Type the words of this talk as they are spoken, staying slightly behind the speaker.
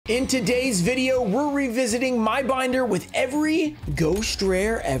In today's video, we're revisiting my binder with every ghost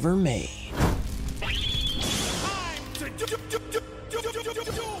rare ever made.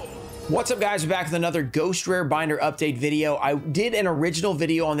 What's up, guys? We're back with another Ghost Rare Binder update video. I did an original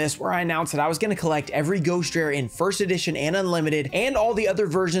video on this where I announced that I was going to collect every Ghost Rare in First Edition and Unlimited and all the other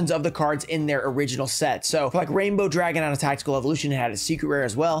versions of the cards in their original set. So for like Rainbow Dragon on a Tactical Evolution, it had a secret rare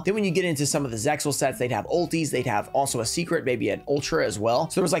as well. Then when you get into some of the Zexal sets, they'd have ultis, they'd have also a secret, maybe an ultra as well.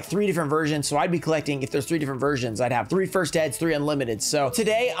 So there was like 3 different versions. So I'd be collecting, if there's 3 different versions, I'd have 3 first eds, 3 unlimited. So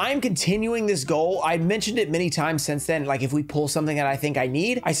today I'm continuing this goal. I mentioned it many times since then. Like if we pull something that I think I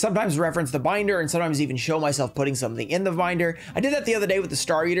need, I sometimes reference the binder and sometimes even show myself putting something in the binder. I did that the other day with the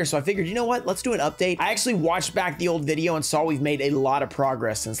Star Eater, so I figured, you know what, let's do an update. I actually watched back the old video and saw we've made a lot of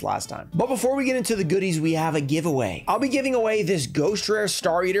progress since last time. But before we get into the goodies, we have a giveaway. I'll be giving away this Ghost Rare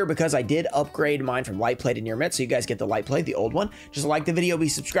Star Eater because I did upgrade mine from Light Play to Near Mint, so you guys get the Light Play, the old one. Just like the video, be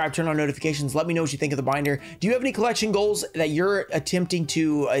subscribed, turn on notifications, let me know what you think of the binder. Do you have any collection goals that you're attempting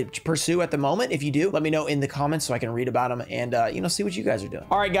to pursue at the moment? If you do, let me know in the comments so I can read about them and you know, see what you guys are doing.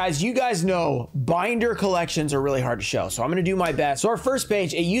 All right, guys, you guys know binder collections are really hard to show, so I'm gonna do my best. So our first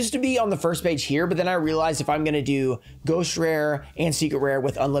page, it used to be on the first page here, but then I realized if I'm gonna do Ghost Rare and Secret Rare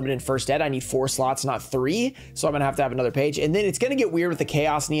with unlimited first ed, I need 4 slots, not 3. So I'm gonna have to have another page. And then it's gonna get weird with the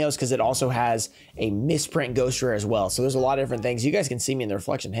Chaos Neos because it also has a misprint Ghost Rare as well. So there's a lot of different things. You guys can see me in the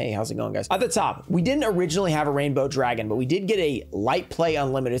reflection. Hey, how's it going, guys? At the top, we didn't originally have a Rainbow Dragon, but we did get a Light Play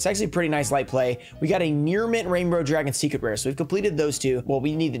Unlimited. It's actually a pretty nice Light Play. We got a Near Mint Rainbow Dragon Secret Rare. So we've completed those 2. Well,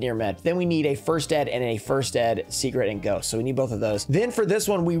 we need the Near Mint. Then we need a first ed and a first ed secret and ghost, so we need both of those. Then for this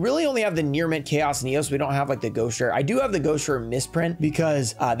one, we really only have the Near Mint Chaos Neos. We don't have like the Ghost Rare. I do have the Ghost Rare misprint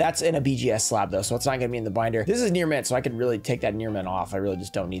because that's in a BGS slab though, so it's not gonna be in the binder. This is Near Mint, so I could really take that Near Mint off. I really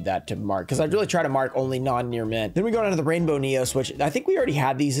just don't need that to mark because I really try to mark only non-Near Mint. Then we go down to the Rainbow Neos, which I think we already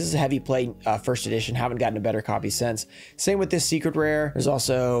had these. This is a heavy play first edition. Haven't gotten a better copy since. Same with this secret rare. There's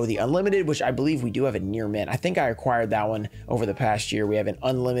also the Unlimited, which I believe we do have a Near Mint. I think I acquired that one over the past year. We have an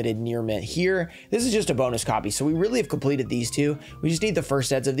unlimited Near Mint here. This is just a bonus copy, so we really have completed these 2. We just need the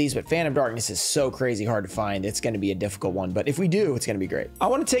first eds of these, but Phantom Darkness is so crazy hard to find. It's going to be a difficult one, but if we do, it's going to be great. I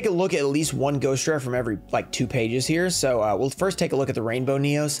want to take a look at least one Ghost Rare from every like 2 pages here. So we'll first take a look at the Rainbow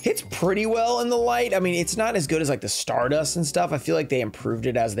Neos. Hits pretty well in the light. I mean, it's not as good as like the Stardust and stuff. I feel like they improved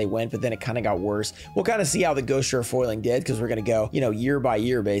it as they went, but then it kind of got worse. We'll kind of see how the Ghost Rare foiling did because we're going to go, you know, year by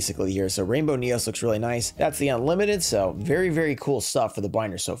year basically here. So Rainbow Neos looks really nice. That's the Unlimited. So very, very cool stuff for the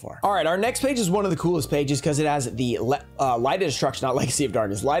binder so far. All right, our next page is one of the coolest pages because it has the Light of Destruction, not Legacy of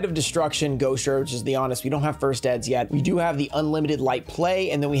Darkness, Light of Destruction Ghost Rare, which is the honest. We don't have first eds yet. We do have the Unlimited Light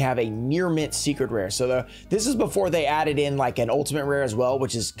Play, and then we have a Near Mint Secret Rare. So this is before they added in like an Ultimate Rare as well,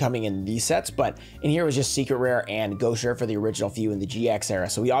 which is coming in these sets, but in here was just Secret Rare and Ghost Rare for the original few in the GX era.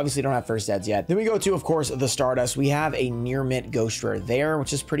 So we obviously don't have first eds yet. Then we go to, of course, the Stardust. We have a Near Mint Ghost Rare there,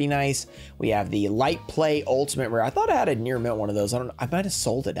 which is pretty nice. We have the Light Play Ultimate Rare. I thought I had a Near Mint one of those. I might have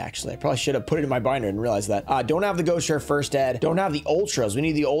sold it actually. I probably should have put it in my binder and realized that. Don't have the Ghost Rare first ed. Don't have the Ultras. We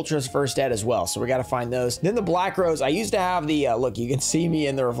need the Ultras first ed as well. So we got to find those. Then the Black Rose. I used to have the, look, you can see me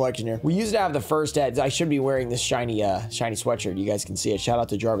in the reflection here. We used to have the first eds. I should be wearing this shiny sweatshirt. You guys can see it. Shout out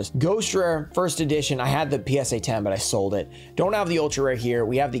to Jarvis. Ghost Rare first edition. I had the PSA 10, but I sold it. Don't have the Ultra Rare here.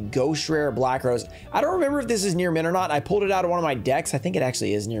 We have the Ghost Rare Black Rose. I don't remember if this is Near Mint or not. I pulled it out of one of my decks. I think it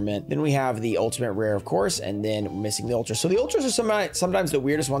actually is Near Mint. Then we have the Ultimate Rare, of course, and then missing the Ultras. So the Ultras are sometimes the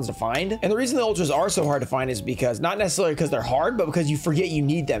weirdest ones to find. And the reason the Ultras are so hard to find is because, not necessarily because they're hard, but because you forget you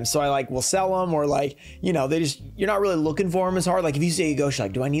need them. So I like will sell them, or like, you know, you're not really looking for them as hard. Like if you see a ghost, you're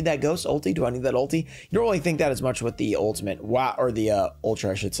like, do I need that ghost ulti? Do I need that ulti? You don't really think that as much with the Ultimate, or the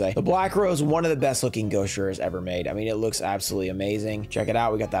Ultra, I should say. The Black Rose, one of the best looking Ghost Rares ever made. I mean, it looks absolutely amazing. Check it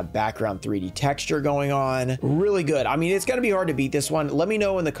out. We got that background 3D texture going on. Really good. I mean, it's going to be hard to beat this one. Let me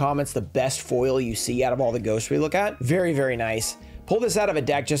know in the comments the best foil you see out of all the ghosts we look at. Very, very nice. Pull this out of a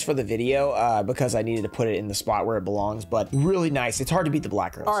deck just for the video because I needed to put it in the spot where it belongs, but really nice. It's hard to beat the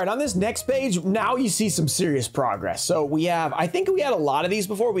Black Rose. All right, on this next page, now you see some serious progress. So we have, I think we had a lot of these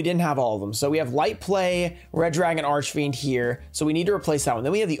before. We didn't have all of them. So we have Light Play, Red Dragon Archfiend here. So we need to replace that one.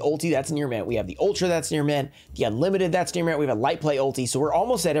 Then we have the Ulti, that's Near Mint. We have the Ultra, that's Near Mint. The Unlimited, that's Near Mint. We have a Light Play Ulti. So we're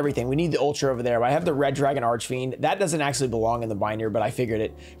almost at everything. We need the Ultra over there. But I have the Red Dragon Archfiend. That doesn't actually belong in the binder, but I figured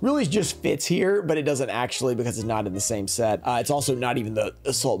it really just fits here, but it doesn't actually because it's not in the same set. It's also not even the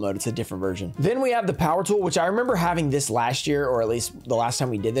assault mode. It's a different version. Then we have the Power Tool, which I remember having this last year, or at least the last time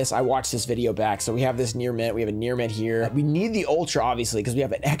we did this. I watched this video back. So we have this Near Mint. We have a Near Mint here. We need the Ultra, obviously, because we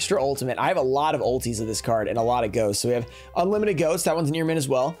have an extra Ultimate. I have a lot of ultis of this card and a lot of ghosts. So we have Unlimited Ghosts. That one's Near Mint as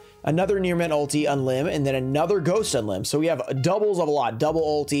well. another near mint ulti unlim, and then another ghost unlim. So we have doubles of a lot, double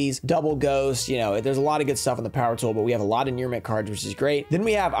ultis, double ghosts. You know, there's a lot of good stuff on the power tool, but we have a lot of near mint cards, which is great. Then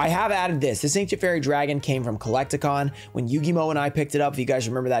we have, I have added this Ancient Fairy Dragon came from Collecticon when Yugioh and I picked it up. If you guys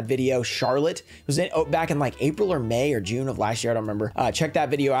remember that video, Charlotte, it was back in like April or May or June of last year. I don't remember. Check that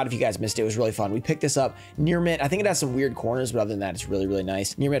video out if you guys missed it. It was really fun. We picked this up near mint. I think it has some weird corners, but other than that, it's really, really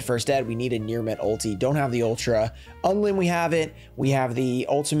nice. Near mint first ed. We need a near mint ulti. Don't have the ultra. Unlim, we have it. We have the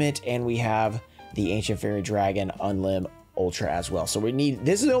ultimate, and we have the Ancient Fairy Dragon unlim ultra as well. So we need,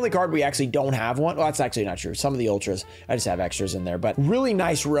 this is the only card we actually don't have one. Well, that's actually not true. Some of the ultras, I just have extras in there, but really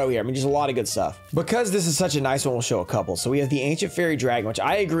nice row here. I mean, just a lot of good stuff. Because this is such a nice one, we'll show a couple. So we have the Ancient Fairy Dragon, which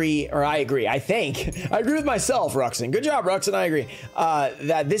I agree, I think, I agree with myself, Ruxin. Good job, Ruxin. I agree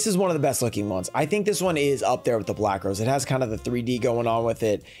that this is one of the best looking ones. I think this one is up there with the Black Rose. It has kind of the 3D going on with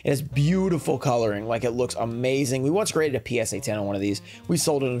it. It has beautiful coloring. Like, it looks amazing. We once graded a PSA 10 on one of these. We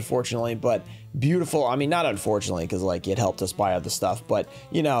sold it, unfortunately, but beautiful. I mean, not unfortunately, because like it helped us buy other stuff, but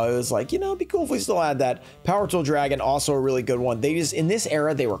you know, it was like, you know, it'd be cool if we still had that. Power Tool Dragon, also a really good one. They just, in this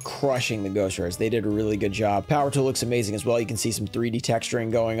era, they were crushing the ghost rares. They did a really good job. Power Tool looks amazing as well. You can see some 3D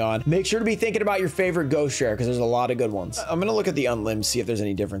texturing going on. Make sure to be thinking about your favorite ghost rare, because there's a lot of good ones. I'm gonna look at the unlimbed, see if there's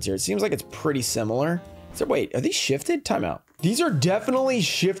any difference here. It seems like it's pretty similar. So wait, are these shifted? Timeout. These are definitely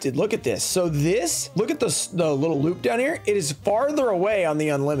shifted. Look at this. So this, look at the little loop down here. It is farther away on the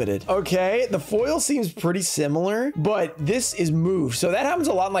unlimited. Okay, the foil seems pretty similar, but this is moved. So that happens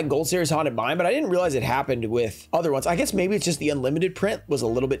a lot in like Gold Series Haunted Mine, but I didn't realize it happened with other ones. I guess maybe it's just the unlimited print was a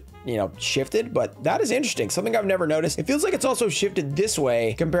little bit, you know, shifted, but that is interesting. Something I've never noticed. It feels like it's also shifted this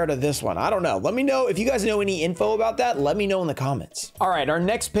way compared to this one. I don't know. Let me know if you guys know any info about that. Let me know in the comments. All right, our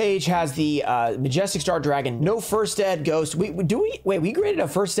next page has the Majestic Star Dragon. No first ed ghost. We graded a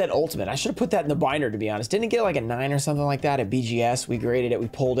first ed ultimate. I should have put that in the binder, to be honest. Didn't it get like a 9 or something like that at BGS? We graded it, we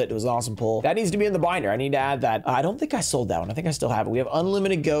pulled it. It was an awesome pull. That needs to be in the binder. I need to add that. I don't think I sold that one. I think I still have it. We have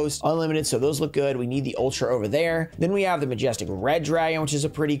unlimited ghost, unlimited, so those look good. We need the ultra over there. Then we have the Majestic Red Dragon, which is a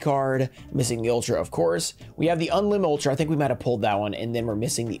pretty card. Missing the ultra, of course. We have the unlim ultra. I think we might have pulled that one. And then we're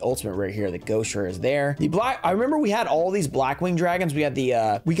missing the ultimate right here. The ghost rare is there. The black, I remember we had all these Blackwing Dragons. We had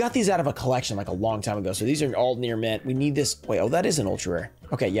the, we got these out of a collection like a long time ago. So these are all near mint. We need this. Wait, oh, that is an ultra rare.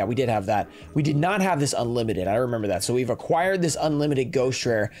 Okay, yeah, we did have that. We did not have this unlimited. I remember that. So we've acquired this unlimited ghost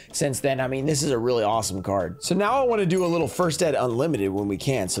rare since then. I mean, this is a really awesome card. So now I want to do a little first ed unlimited when we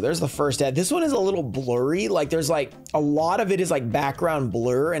can. So there's the first ed. This one is a little blurry. Like there's like a lot of it is like background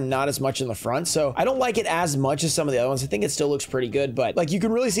blur and not as much in the front. So I don't like it as much as some of the other ones. I think it still looks pretty good, but like you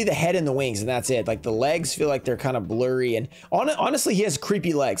can really see the head and the wings and that's it. Like the legs feel like they're kind of blurry and honestly, he has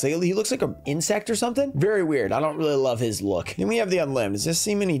creepy legs. Like he looks like an insect or something. Very weird. I don't really love his look. Then we have the unlim. Does this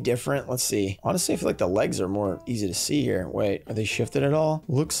seem any different? Let's see. Honestly, I feel like the legs are more easy to see here. Wait, are they shifted at all?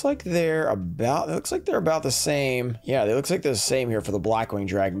 Looks like they're about, it looks like they're about the same. Yeah, they look like they're the same here for the Blackwing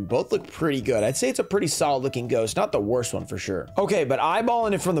Dragon. Both look pretty good. I'd say it's a pretty solid looking ghost. Not the worst one for sure. Okay, but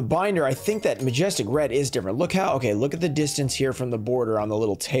eyeballing it from the binder, I think that Majestic Red is different. Look how, okay, look at the distance here from the border on the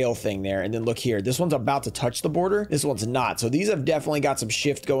little tail thing there. And then look here. This one's about to touch the border. This one's not. So these have definitely got some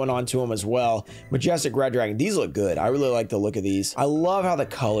shift going on to them as well. Majestic Red Dragon. These look good. I really like the look of these. I love how the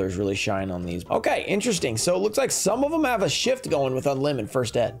colors really shine on these. Okay, interesting. So it looks like some of them have a shift going with unlimited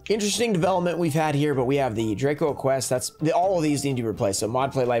first ed. Interesting development we've had here, but we have the Draco Quest. That's all of these need to be replaced. So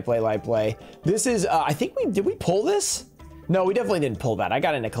mod play, light play, light play. This is, I think did we pull this? No, we definitely didn't pull that. I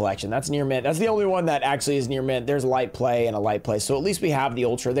got in a collection. That's near mint. That's the only one that actually is near mint. There's a light play and a light play. So at least we have the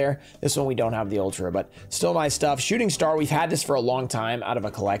ultra there. This one we don't have the ultra, but still nice stuff. Shooting Star, we've had this for a long time out of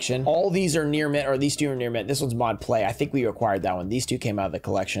a collection. All these are near mint, or these two are near mint. This one's mod play. I think we acquired that one. These two came out of the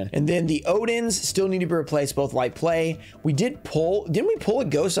collection. And then the Odins still need to be replaced, both light play. We did pull, didn't we pull a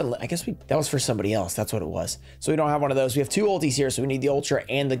ghost on, I guess that was for somebody else. That's what it was. So we don't have one of those. We have two ultis here, so we need the ultra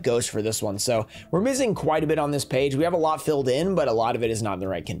and the ghost for this one. So we're missing quite a bit on this page. We have a lot filled in, but a lot of it is not in the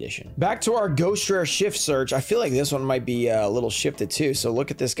right condition. Back to our ghost rare shift search. I feel like this one might be a little shifted too. So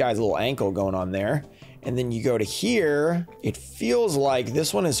look at this guy's little ankle going on there. And then you go to here, it feels like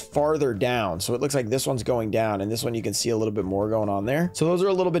this one is farther down. So it looks like this one's going down, and this one you can see a little bit more going on there. So those are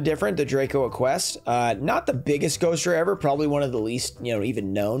a little bit different. The Draco Quest, not the biggest ghost rare ever, probably one of the least, you know,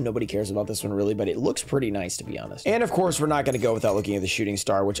 even known. Nobody cares about this one really, but it looks pretty nice to be honest. And of course, we're not going to go without looking at the Shooting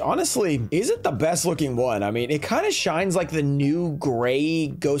Star, which honestly isn't the best looking one. I mean, it kind of shines like the new gray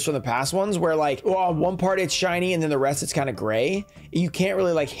ghost from the past ones where like, well, on one part it's shiny and then the rest it's kind of gray. You can't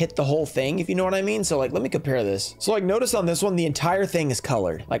really like hit the whole thing, if you know what I mean. So like, let me compare this. So like, notice on this one, the entire thing is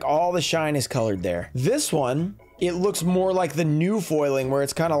colored. Like all the shine is colored there. This one, it looks more like the new foiling where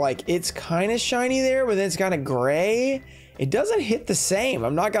it's kind of like, it's kind of shiny there, but then it's kind of gray. it doesn't hit the same.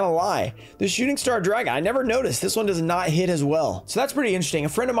 I'm not gonna lie. The Shooting Star Dragon, I never noticed. This one does not hit as well. So that's pretty interesting. A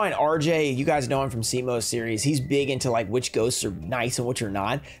friend of mine, RJ, you guys know him from CMO series. He's big into like which ghosts are nice and which are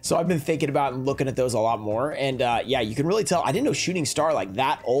not. So I've been thinking about and looking at those a lot more. And yeah, you can really tell. I didn't know Shooting Star, like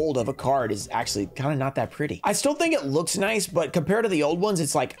that old of a card, is actually kind of not that pretty. I still think it looks nice, but compared to the old ones,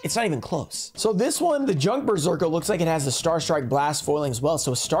 it's like, it's not even close. So this one, the Junk Berserker, looks like it has the Star Strike Blast foiling as well.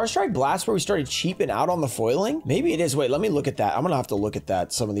 So Star Strike Blast where we started cheaping out on the foiling? Maybe it is. Wait, let me look at that. I'm gonna have to look at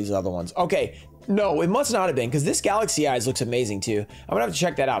that, some of these other ones. Okay. No, it must not have been, because this Galaxy Eyes looks amazing too. I'm gonna have to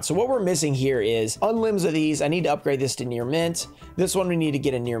check that out. So what we're missing here is unlims of these. I need to upgrade this to near mint. This one we need to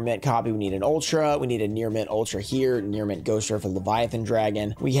get a near mint copy. We need an ultra. We need a near mint ultra here. Near mint Ghost Rare for Leviathan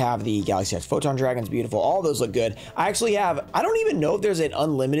Dragon. We have the Galaxy Eyes Photon Dragon's beautiful. All those look good. I actually have, I don't even know if there's an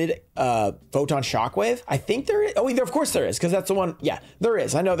unlimited Photon Shockwave. I think there is. Oh, of course there is, because that's the one. Yeah, there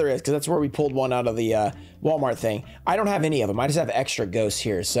is. I know there is, because that's where we pulled one out of the Walmart thing. I don't have any of them. I just have extra ghosts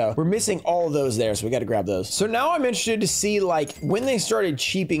here. So we're missing all of those there. So we got to grab those. So now I'm interested to see like when they started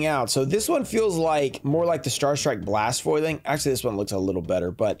cheaping out. So this one feels like more like the Star Strike Blast foiling. Actually, this one looks a little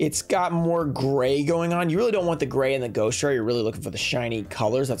better, but it's got more gray going on. You really don't want the gray in the Ghost Rare. You're really looking for the shiny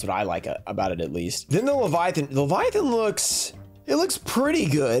colors. That's what I like about it, at least. Then the Leviathan. The Leviathan looks... It looks pretty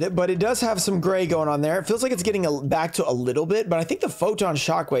good, but it does have some gray going on there. It feels like it's getting back to a little bit, but I think the Photon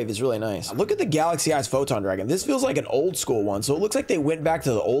Shockwave is really nice. Look at the Galaxy Eyes Photon Dragon. This feels like an old school one, so it looks like they went back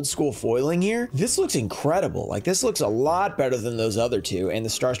to the old school foiling here. This looks incredible. Like, this looks a lot better than those other two and the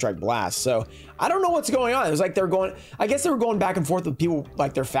Star Strike Blast. So I don't know what's going on. It was like they're going, I guess they were going back and forth with people,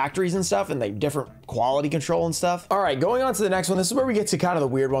 like their factories and stuff, and like different quality control and stuff. All right, going on to the next one. This is where we get to kind of the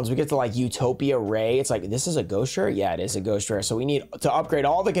weird ones. We get to like Utopia Ray. It's like, this is a Ghost Rare? Yeah, it is a Ghost Rare. So we need to upgrade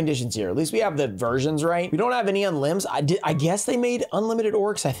all the conditions here. At least we have the versions right. We don't have any unlims. I guess they made unlimited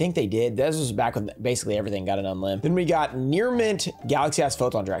orcs. I think they did. This was back when basically everything got an unlim. Then we got near mint Galaxy Eyes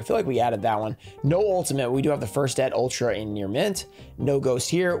Photon Dragon. I feel like we added that one. No ultimate. We do have the first ed ultra in near mint. No ghost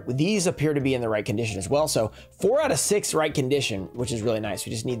here. These appear to be in the right condition as well. So 4 out of 6 right condition, which is really nice.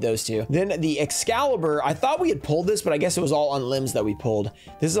 We just need those two. Then the Excalibur, I thought we had pulled this, but I guess it was all unlims that we pulled.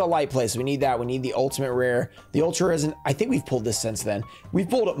 This is a light play, so we need that. We need the ultimate rare. The ultra isn't, I think we've pulled this since then. We've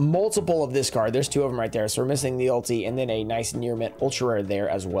pulled multiple of this card. There's 2 of them right there. So we're missing the ulti and then a nice near mint ultra rare there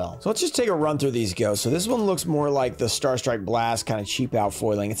as well. So let's just take a run through these ghosts. So this one looks more like the Star Strike Blast, kind of cheap out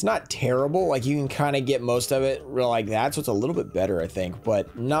foiling. It's not terrible. Like you can kind of get most of it real like that. So it's a little bit better, I think,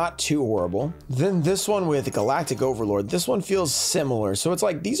 but not too horrible. Then this one with Galactic Overlord, this one feels similar. So it's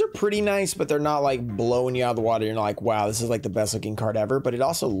like, these are pretty nice, but they're not like blowing you out of the water. You're not like, wow, this is like the best looking card ever, but it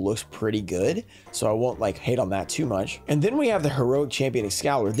also looks pretty good. So I won't like hate on that too much. And then we have the Heroic Champion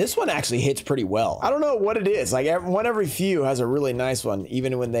Excalibur. This one actually hits pretty well. I don't know what it is. Like one every few has a really nice one,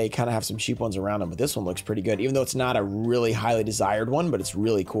 even when they kind of have some cheap ones around them, but this one looks pretty good, even though it's not a really highly desired one, but it's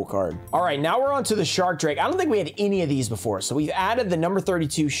really cool card. All right, now we're on to the Shark Drake. I don't think we had any of these before. So we've added the number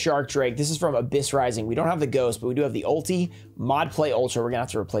 32 Shark Drake. This is from Abyss Rising. We don't have the ghost, but we do have the ulti, mod play ultra. We're gonna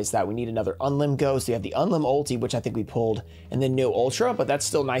have to replace that. We need another unlim ghost. We have the unlim ulti, which I think we pulled, and then no ultra, but that's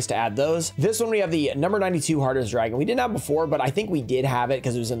still nice to add those. This one, we have the number 92 Hardest Dragon. We didn't have before, but I think we did have it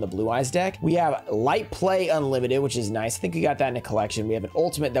because it was in the Blue Eyes deck. We have light play unlimited, which is nice. I think we got that in a collection. We have an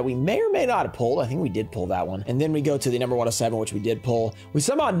ultimate that we may or may not have pulled. I think we did pull that one. And then we go to the number 107, which we did pull. We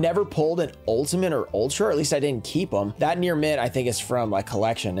somehow never pulled an ultimate or ultra, or at least I didn't keep them. That near mint, I think, is from a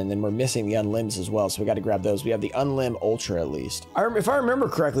collection, and then we're missing the unlims as well, so we got to grab those. We have the unlim ultra at least. If I remember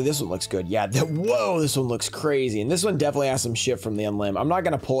correctly, this one looks good. Yeah, whoa, this one looks crazy. And this one definitely has some shift from the unlim. I'm not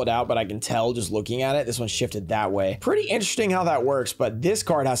going to pull it out, but I can tell just looking at it, this one shifted that way. Pretty interesting how that works, but this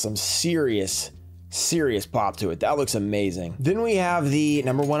card has some serious pop to it. That looks amazing. Then we have the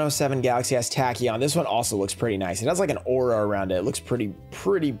number 107 Galaxy Eyes Tachyon. This one also looks pretty nice. It has like an aura around it. It looks pretty.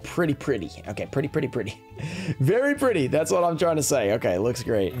 Okay, pretty. Very pretty. That's what I'm trying to say. Okay, looks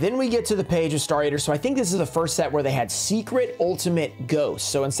great. Then we get to the page of Star Eater. So I think this is the first set where they had Secret Ultimate Ghost.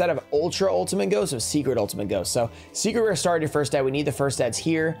 So instead of Ultra Ultimate Ghost, it was Secret Ultimate Ghost. So Secret Rare Star Eater first ed. We need the first eds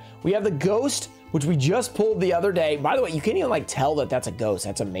here. We have the Ghost, which we just pulled the other day. By the way, you can't even like tell that that's a ghost.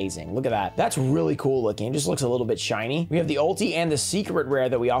 That's amazing. Look at that. That's really cool looking. It just looks a little bit shiny. We have the ulti and the secret rare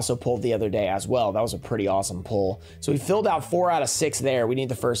that we also pulled the other day as well. That was a pretty awesome pull. So we filled out 4 out of 6 there. We need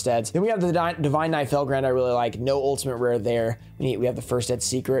the first eds. Then we have the Divine Knight Felgrand. I really like. No ultimate rare there. We have the first ed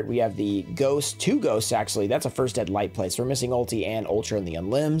secret. We have the ghost, 2 ghosts actually. That's a first ed light play. So we're missing ulti and ultra in the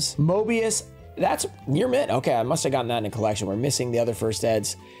unlims. Mobius. That's near mint. Okay, I must have gotten that in a collection. We're missing the other first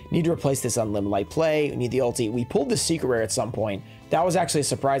eds. Need to replace this unlim light play. We need the ulti. We pulled the secret rare at some point. that was actually a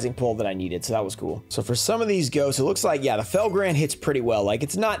surprising pull that I needed, so that was cool. So for some of these ghosts, it looks like, yeah, the Felgrand hits pretty well. Like,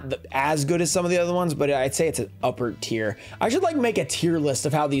 it's not as good as some of the other ones, but I'd say it's an upper tier. I should like make a tier list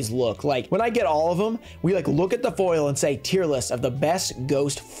of how these look. Like, when I get all of them, we like look at the foil and say tier list of the best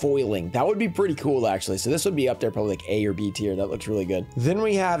ghost foiling. That would be pretty cool, actually. So this would be up there, probably like A or B tier. That looks really good. Then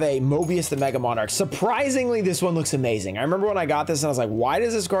we have a Mobius the Mega Monarch. Surprisingly, this one looks amazing. I remember when I got this and I was like, why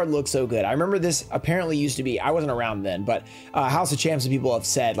does this card look so good? I remember this apparently used to be, I wasn't around then, but House of Champs and people have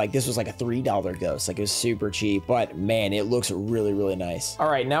said like this was like a $3 ghost. Like, it was super cheap, but man, it looks really, really nice. All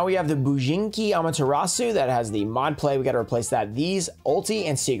right, now we have the Bujinki Amaterasu that has the mod play. We got to replace that. These ulti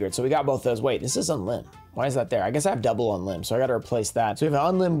and secret. So we got both those. Wait, this is unlim. Why is that there? I guess I have double unlim, so I got to replace that. So we have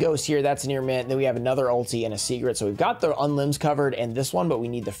an unlim ghost here. That's near mint. Then we have another ulti and a secret. So we've got the unlims covered and this one, but we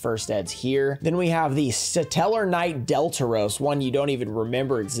need the first eds here. Then we have the Stellar Knight Deltaros, one you don't even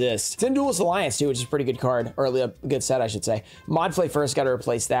remember exists. It's in Duelist Alliance too, which is a pretty good card, or a good set, I should say. Mod play first, got to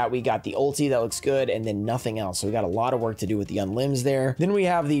replace that. We got the ulti, that looks good, and then nothing else. So we got a lot of work to do with the unlims there. Then we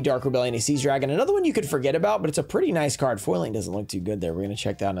have the Dark Rebellion Seas Dragon, another one you could forget about, but it's a pretty nice card. Foiling doesn't look too good there. We're going to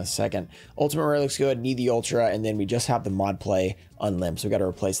check that in a second. Ultimate Rare looks good, need the Ultra, and then we just have the mod play unlim, so we got to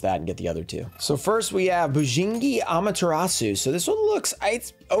replace that and get the other two. So first we have Bujingi Amaterasu. So this one looks,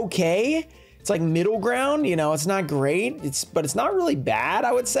 it's okay. It's like middle ground, you know, it's not great, but it's not really bad,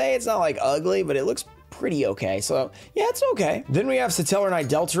 I would say. It's not like ugly, but it looks pretty okay. So yeah, it's okay. Then we have Stellar Knight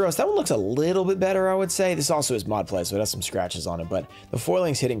Deltaros. That one looks a little bit better, I would say. This also is mod play, so it has some scratches on it, but the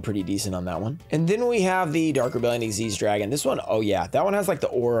foiling's hitting pretty decent on that one. And then we have the Dark Rebellion Xyz Dragon. This one, oh yeah, that one has like the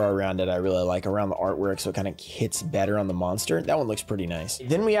aura around it. I really like around the artwork, so it kind of hits better on the monster. That one looks pretty nice.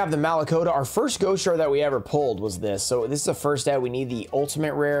 Then we have the Malakota. Our first ghost rare that we ever pulled was this. So this is the first ed. We need the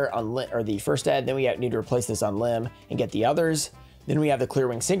ultimate rare on or the first ed. Then we need to replace this on limb and get the others. Then we have the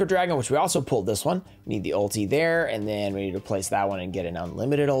Clearwing Synchro Dragon, which we also pulled this one. We need the ulti there, and then we need to replace that one and get an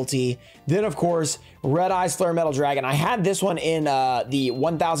unlimited ulti. Then, of course, Red Eyes Flare Metal Dragon. I had this one in the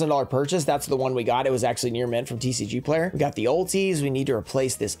 $1,000 purchase. That's the one we got. It was actually near mint from TCGPlayer. We got the ultis. We need to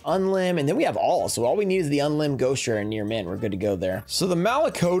replace this unlim, and then we have all. So all we need is the unlim Ghost Rare and near mint. We're good to go there. So the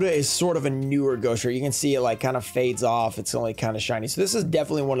Malakota is sort of a newer Ghost Rare. You can see it like kind of fades off. It's only kind of shiny. So this is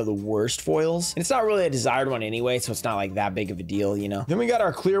definitely one of the worst foils. And it's not really a desired one anyway, so it's not like that big of a deal, you know. Then we got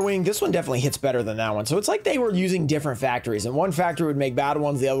our Clearwing. This one definitely hits better than that one. So it's like they were using different factories, and one factory would make bad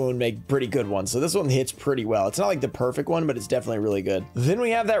ones, the other one would make pretty good ones. So this one hits pretty well. It's not like the perfect one, but it's definitely really good. Then we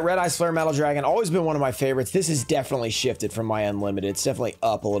have that Red Eyes Flare Metal Dragon. Always been one of my favorites. This is definitely shifted from my unlimited. It's definitely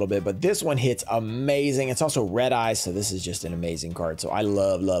up a little bit, but this one hits amazing. It's also Red Eyes, so this is just an amazing card. So I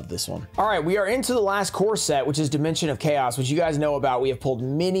love this one. All right, we are into the last core set, which is Dimension of Chaos, which you guys know about. We have pulled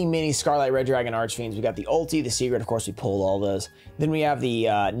many Scarlet Red Dragon Archfiends. We got the ulti, the secret. Of course, we pulled all those. Then we have the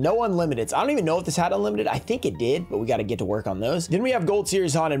no unlimiteds. I don't even know if this had unlimited. I think it did, but we got to get to work on those. Then we have Gold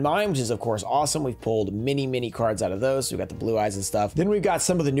Series Haunted Mine, which is of course awesome. We've pulled many cards out of those. So we got the Blue Eyes and stuff. Then we've got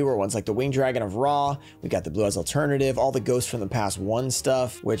some of the newer ones like the Winged Dragon of Ra. We got the Blue Eyes Alternative, all the Ghosts from the Past 1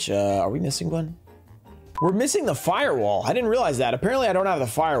 stuff, which are we missing one? We're missing the firewall. I didn't realize that. Apparently I don't have the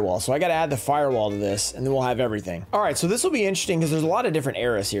firewall, so I got to add the firewall to this, and then we'll have everything. All right, so this will be interesting because there's a lot of different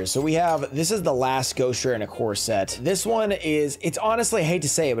eras here. So we have, this is the last Ghost Rare in a core set. This one is, it's honestly, I hate to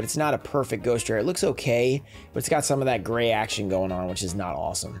say it, but it's not a perfect Ghost Rare. It looks okay, but it's got some of that gray action going on, which is not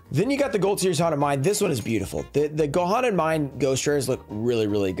awesome. Then you got the Gold Series Haunted Mine. This one is beautiful. The Haunted Mine Ghost Rares look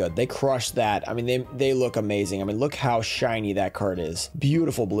really good. They crushed that. I mean, they look amazing. I mean, look how shiny that card is.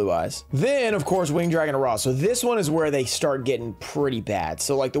 Beautiful Blue Eyes. Then, of course, Winged Dragon of Ra. So this one is where they start getting pretty bad.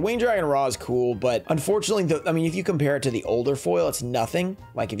 So like the Winged Dragon Raw is cool, but unfortunately, I mean, if you compare it to the older foil, it's nothing.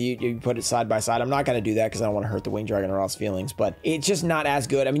 Like if you put it side by side, I'm not going to do that because I don't want to hurt the Winged Dragon Raw's feelings, but it's just not as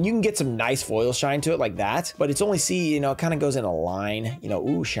good. I mean, you can get some nice foil shine to it like that, but it's only you know, it kind of goes in a line, you know,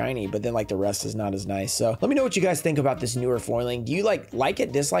 ooh, shiny, but then like the rest is not as nice. So let me know what you guys think about this newer foiling. Do you like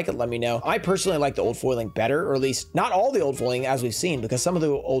it, dislike it? Let me know. I personally like the old foiling better, or at least not all the old foiling as we've seen, because some of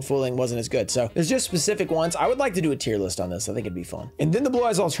the old foiling wasn't as good. So there's just specific ones. I would like to do a tier list on this. I think it'd be fun. And then the Blue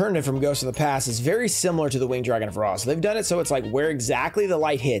Eyes Alternative from Ghost of the Past is very similar to the Winged Dragon of Ra. So they've done it so it's like where exactly the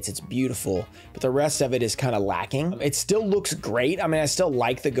light hits, it's beautiful, but the rest of it is kind of lacking. It still looks great. I mean, I still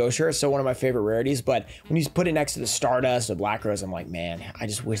like the Ghost Rare. It's still one of my favorite rarities, but when you put it next to the Stardust or Black Rose, I'm like, man, I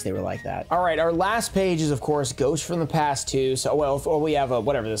just wish they were like that. All right, our last page is of course Ghost from the Past 2. So, well, we have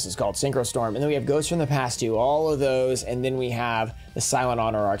whatever this is called, Synchro Storm, and then we have Ghost from the Past 2, all of those, and then we have the Silent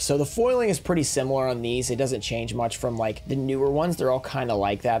Honor arc. So the foiling is pretty similar on these. It doesn't change much from like the newer ones. They're all kind of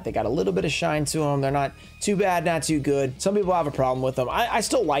like that. They got a little bit of shine to them. They're not too bad, not too good. Some people have a problem with them. I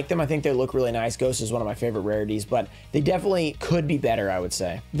still like them. I think they look really nice. Ghost is one of my favorite rarities, but they definitely could be better, I would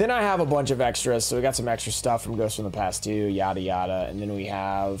say. Then I have a bunch of extras. So we got some extra stuff from Ghost from the Past 2, yada yada, and then we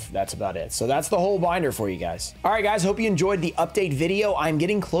have, that's about it. So that's the whole binder for you guys. All right, guys, hope you enjoyed the update video. I'm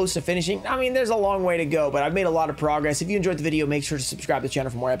getting close to finishing. I mean, there's a long way to go, but I've made a lot of progress. If you enjoyed the video, make sure to subscribe to the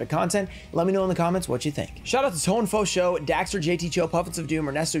channel for more epic content. Let me know in the comments what you think. Shout out to Tone Fo Show, Daxter, JT Cho, Puffins of Doom,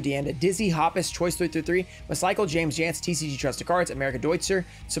 Ernesto Deanda, Dizzy, Hoppus, Choice333, Macycle, James Jance, TCG Trusted Cards, America Deutzer,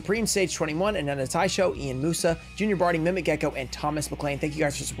 Supreme Sage 21, Ananda Tai Show, Ian Musa, Junior Barty, Mimic Gecko, and Thomas McLean. Thank you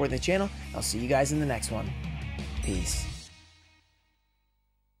guys for supporting the channel. I'll see you guys in the next one. Peace.